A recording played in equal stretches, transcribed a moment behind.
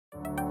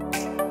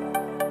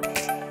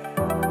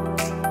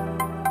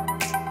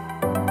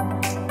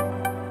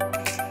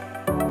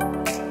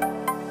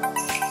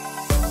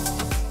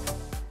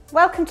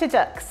Welcome to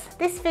Dux.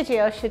 This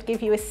video should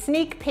give you a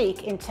sneak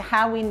peek into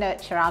how we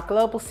nurture our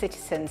global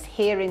citizens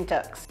here in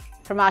Dux.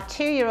 From our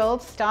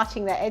 2-year-olds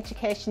starting their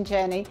education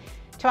journey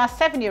to our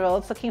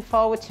 7-year-olds looking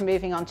forward to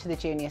moving on to the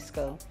junior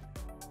school.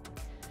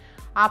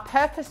 Our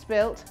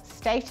purpose-built,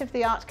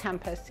 state-of-the-art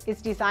campus is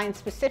designed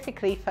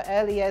specifically for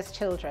early years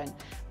children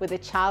with a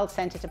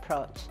child-centred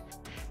approach.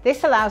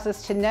 This allows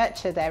us to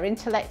nurture their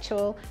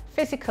intellectual,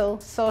 physical,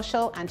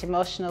 social and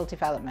emotional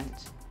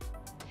development.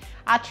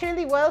 Our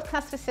truly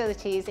world-class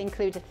facilities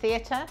include a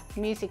theatre,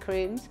 music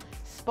rooms,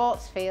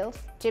 sports field,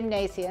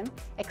 gymnasium,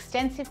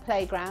 extensive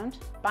playground,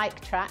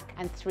 bike track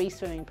and 3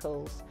 swimming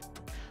pools,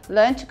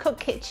 learn to cook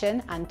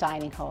kitchen and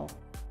dining hall,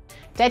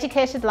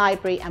 dedicated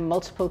library and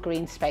multiple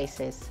green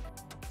spaces.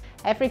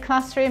 Every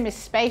classroom is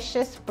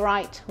spacious,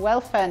 bright,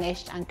 well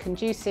furnished and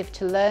conducive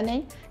to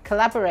learning,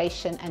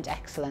 collaboration and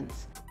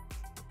excellence.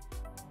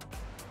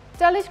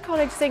 Dulwich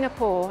College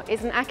Singapore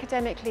is an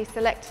academically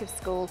selective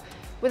school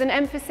with an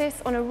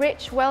emphasis on a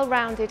rich,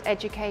 well-rounded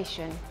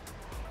education.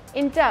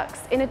 In Dux,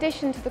 in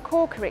addition to the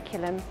core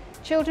curriculum,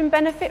 children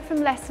benefit from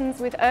lessons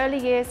with early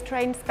years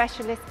trained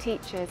specialist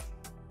teachers.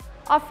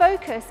 Our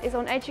focus is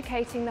on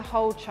educating the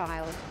whole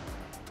child.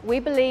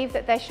 We believe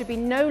that there should be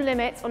no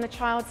limits on a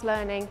child's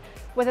learning,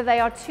 whether they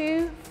are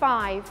 2,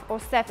 5 or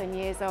 7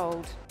 years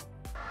old.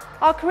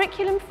 Our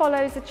curriculum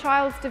follows a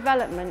child's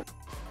development.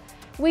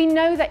 We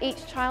know that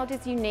each child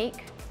is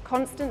unique,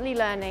 constantly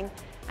learning,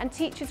 and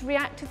teachers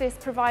react to this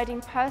providing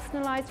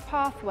personalised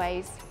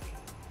pathways.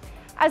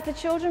 As the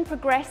children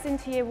progress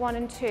into Year 1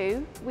 and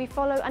 2, we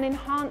follow an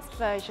enhanced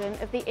version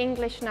of the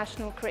English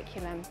National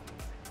Curriculum.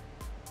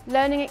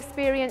 Learning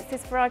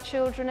experiences for our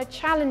children are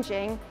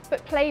challenging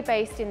but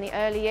play-based in the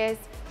early years,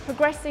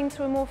 progressing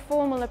to a more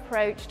formal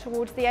approach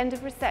towards the end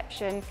of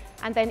reception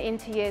and then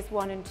into Years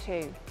 1 and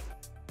 2.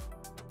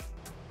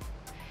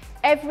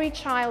 Every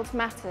child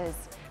matters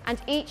and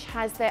each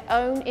has their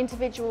own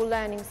individual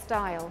learning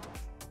style.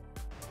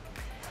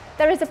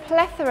 There is a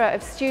plethora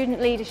of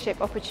student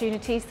leadership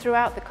opportunities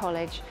throughout the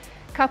college,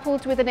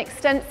 coupled with an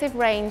extensive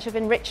range of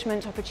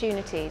enrichment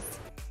opportunities.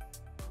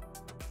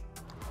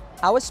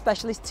 Our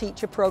specialist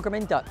teacher programme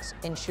in Dux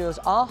ensures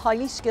our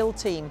highly skilled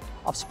team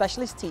of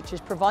specialist teachers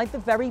provide the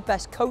very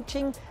best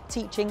coaching,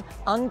 teaching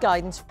and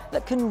guidance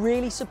that can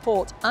really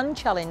support and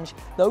challenge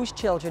those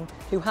children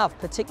who have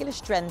particular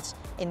strengths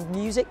in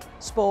music,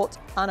 sport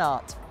and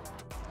art.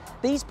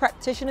 These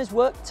practitioners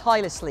work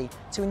tirelessly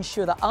to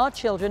ensure that our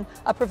children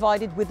are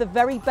provided with the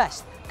very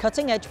best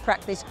cutting-edge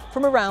practice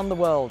from around the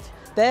world,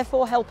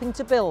 therefore helping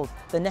to build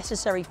the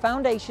necessary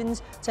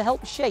foundations to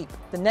help shape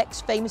the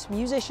next famous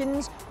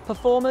musicians,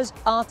 performers,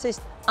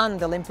 artists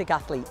and Olympic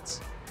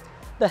athletes.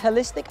 The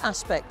holistic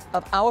aspect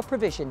of our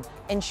provision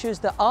ensures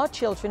that our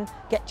children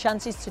get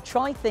chances to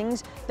try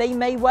things they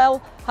may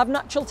well have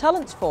natural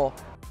talents for.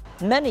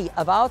 Many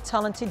of our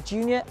talented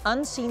junior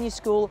and senior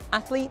school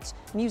athletes,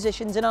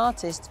 musicians and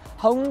artists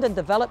honed and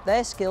developed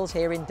their skills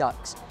here in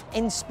Dux,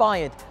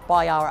 inspired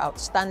by our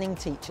outstanding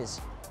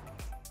teachers.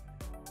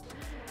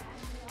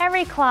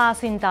 Every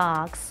class in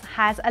Dux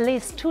has at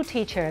least 2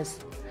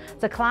 teachers,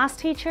 the class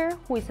teacher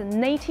who is a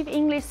native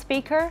English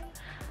speaker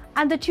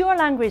and the dual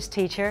language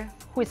teacher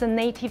who is a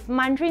native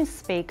Mandarin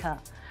speaker,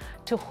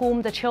 to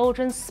whom the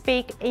children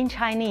speak in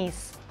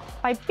Chinese.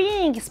 By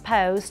being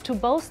exposed to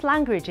both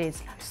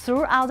languages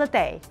throughout the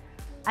day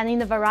and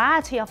in a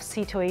variety of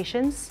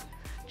situations,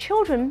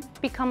 children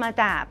become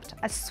adept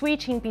at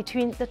switching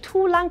between the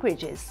 2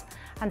 languages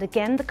and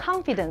gain the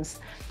confidence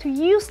to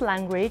use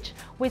language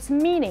with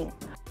meaning.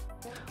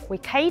 We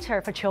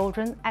cater for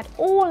children at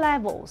all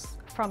levels,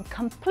 from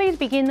complete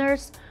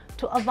beginners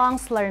to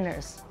advanced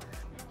learners.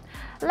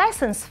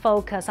 Lessons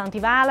focus on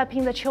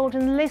developing the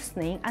children's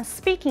listening and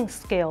speaking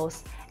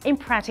skills in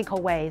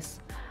practical ways,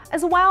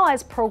 as well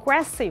as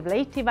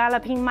progressively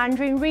developing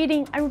Mandarin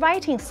reading and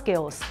writing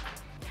skills.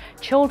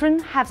 Children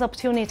have the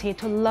opportunity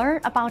to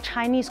learn about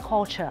Chinese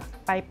culture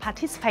by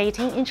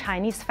participating in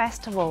Chinese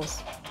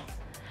festivals,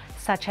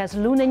 such as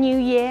Lunar New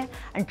Year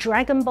and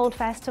Dragon Boat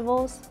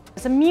festivals,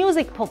 the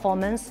music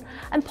performance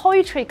and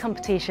poetry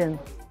competition.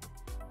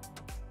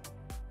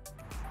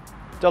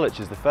 Dulwich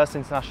is the first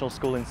international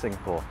school in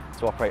Singapore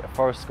to operate a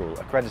forest school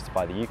accredited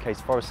by the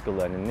UK's Forest School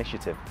Learning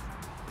Initiative.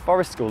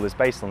 Forest School is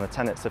based on the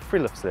tenets of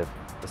friluftsliv,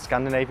 the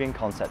Scandinavian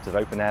concept of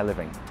open-air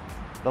living.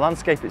 The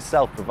landscape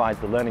itself provides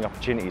the learning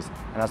opportunities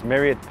and has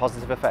myriad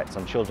positive effects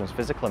on children's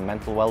physical and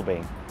mental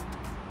well-being.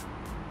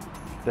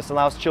 This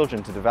allows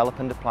children to develop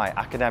and apply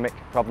academic,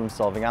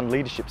 problem-solving and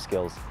leadership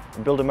skills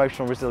and build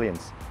emotional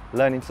resilience,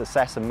 learning to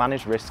assess and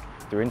manage risk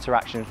through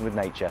interactions with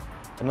nature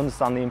and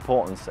understand the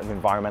importance of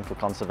environmental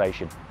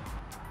conservation.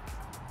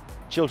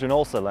 Children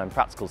also learn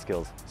practical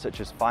skills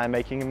such as fire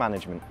making and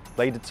management,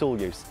 bladed tool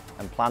use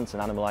and plant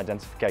and animal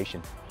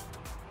identification.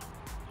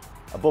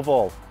 Above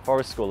all,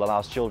 Forest School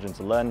allows children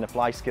to learn and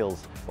apply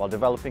skills while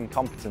developing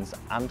competence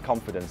and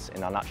confidence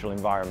in our natural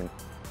environment.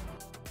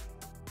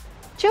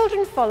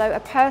 Children follow a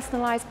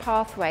personalised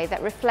pathway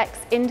that reflects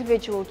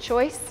individual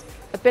choice,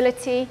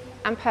 ability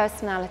and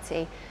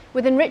personality,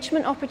 with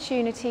enrichment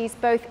opportunities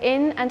both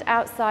in and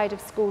outside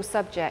of school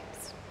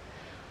subjects.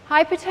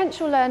 High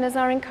potential learners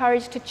are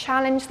encouraged to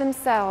challenge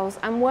themselves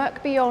and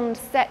work beyond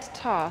set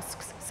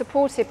tasks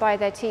supported by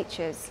their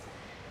teachers.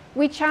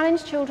 We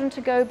challenge children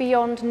to go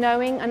beyond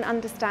knowing and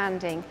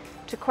understanding,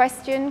 to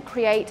question,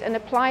 create and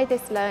apply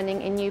this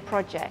learning in new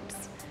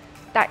projects.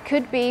 That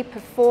could be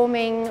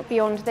performing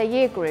beyond their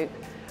year group,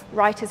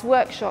 writers'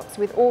 workshops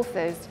with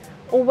authors,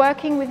 or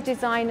working with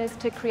designers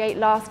to create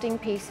lasting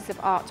pieces of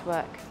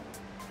artwork.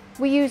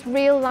 We use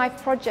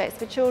real-life projects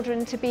for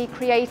children to be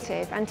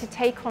creative and to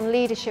take on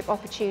leadership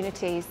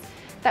opportunities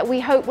that we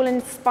hope will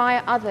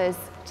inspire others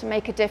to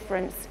make a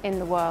difference in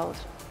the world.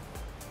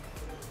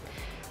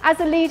 As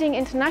a leading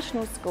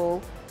international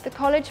school, the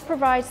college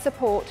provides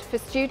support for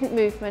student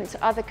movement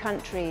to other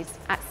countries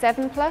at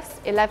 7+,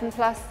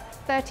 11+,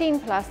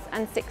 13+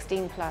 and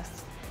 16+.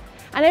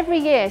 And every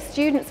year,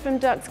 students from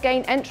Dux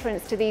gain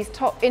entrance to these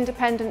top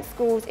independent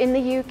schools in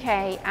the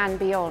UK and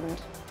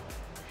beyond.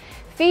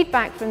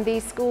 Feedback from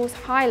these schools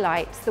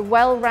highlights the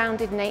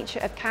well-rounded nature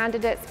of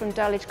candidates from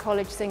Dulwich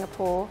College,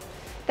 Singapore,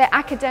 their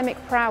academic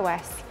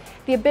prowess,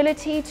 the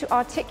ability to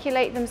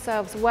articulate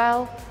themselves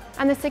well,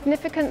 and the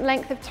significant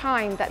length of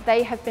time that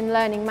they have been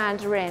learning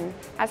Mandarin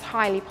as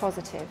highly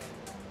positive.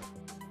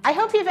 I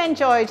hope you've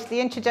enjoyed the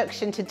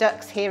introduction to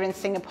Dux here in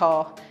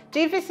Singapore.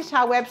 Do visit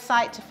our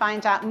website to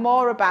find out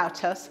more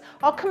about us,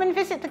 or come and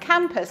visit the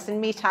campus and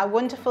meet our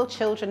wonderful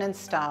children and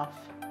staff.